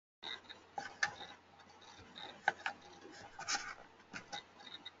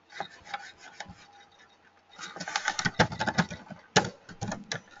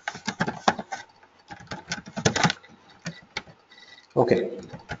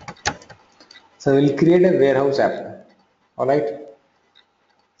So we'll create a warehouse app. All right.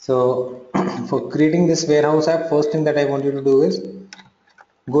 So for creating this warehouse app, first thing that I want you to do is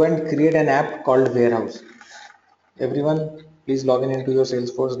go and create an app called warehouse. Everyone, please log in into your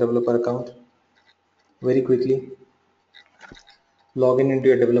Salesforce developer account very quickly. Log in into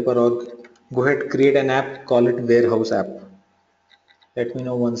your developer org. Go ahead, create an app, call it warehouse app. Let me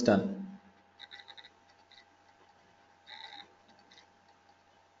know once done.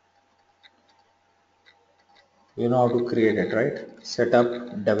 You know how to create it, right? Setup,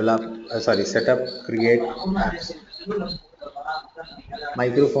 develop, setup, create apps.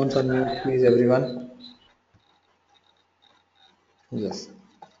 Microphones on mute, please, everyone. Yes.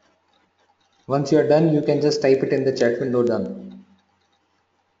 Once you are done, you can just type it in the chat window. Done.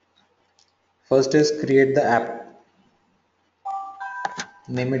 First is create the app.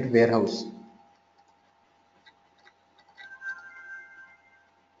 Name it warehouse.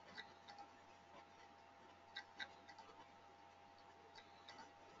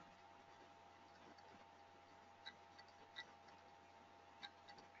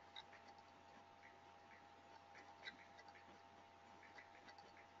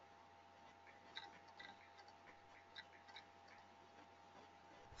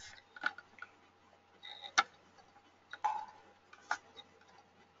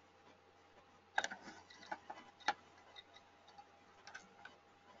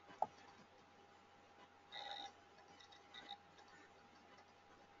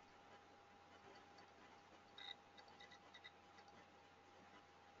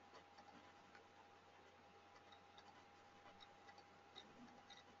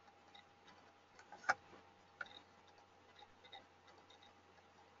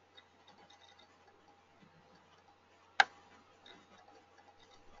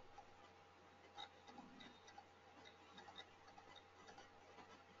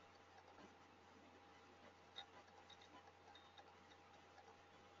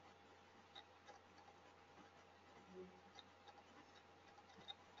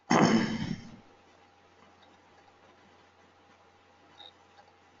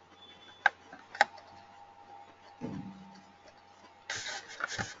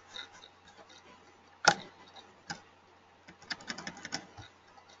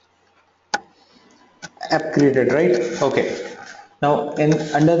 App created, right? Okay. Now in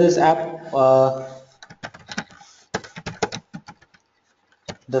under this app,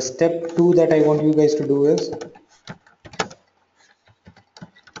 the step 2 that I want you guys to do is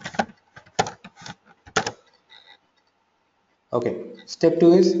okay. Step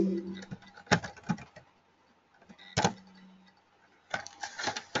 2 is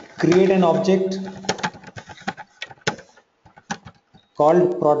create an object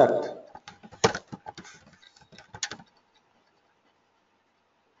called product.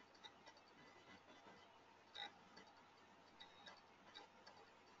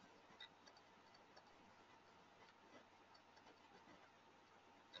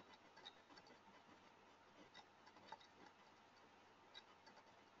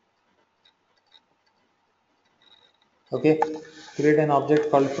 Okay, create an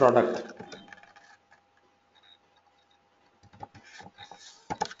object called product.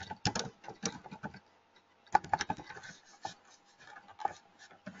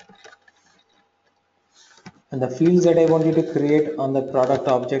 And the fields that I want you to create on the product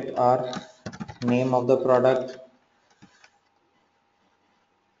object are name of the product,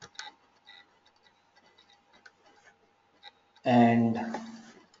 and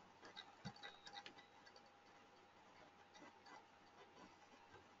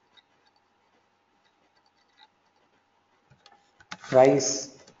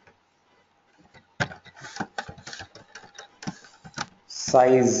price,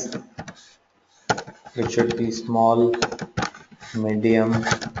 size, which should be small, medium,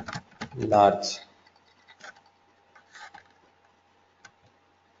 large,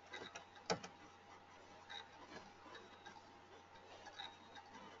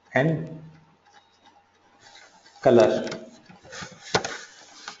 and color,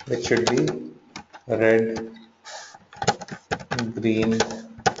 which should be red, green,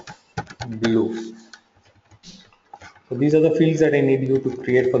 blue. So these are the fields that I need you to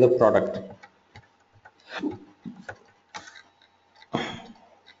create for the product.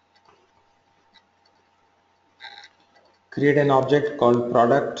 Create an object called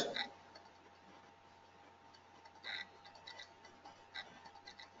product.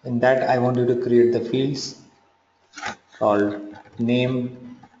 In that I want you to create the fields called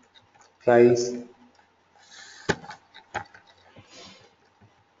name, price,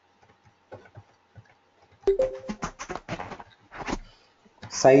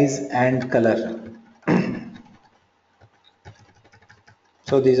 size and color.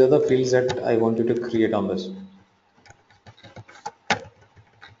 So these are the fields that I want you to create on this.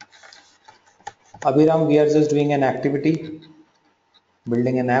 Abhiram, we are just doing an activity,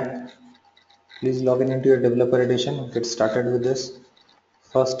 building an app. Please log in into your developer edition. Get started with this.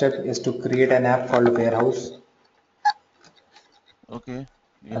 First step is to create an app called warehouse, Okay.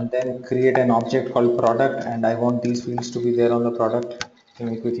 Yeah. and then create an object called product, and I want these fields to be there on the product.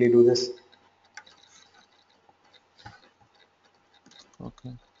 Can we quickly do this?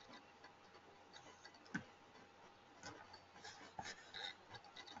 Okay.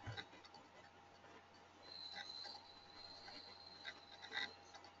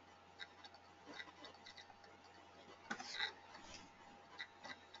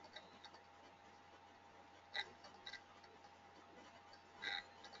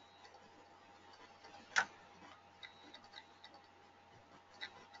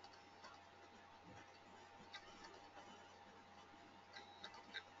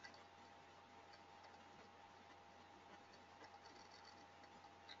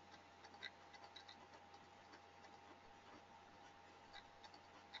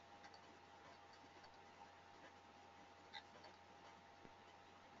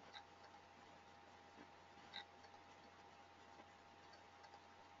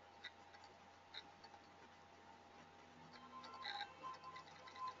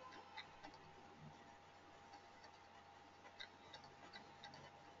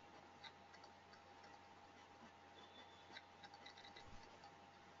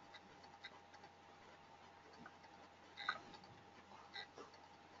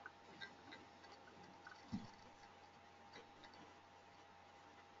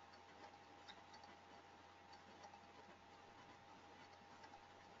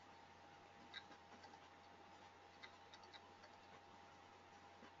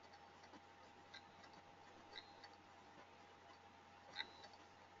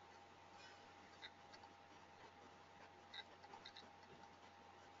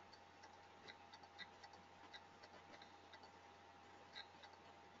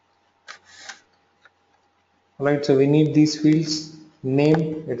 Alright, so we need these fields.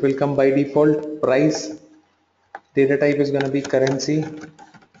 Name, it will come by default. Price, data type is going to be currency.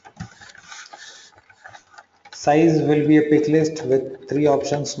 Size will be a pick list with three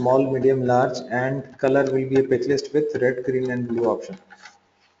options: small, medium, large, and color will be a pick list with red, green, and blue option.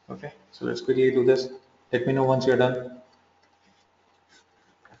 Okay, so let's quickly do this. Let me know once you're done.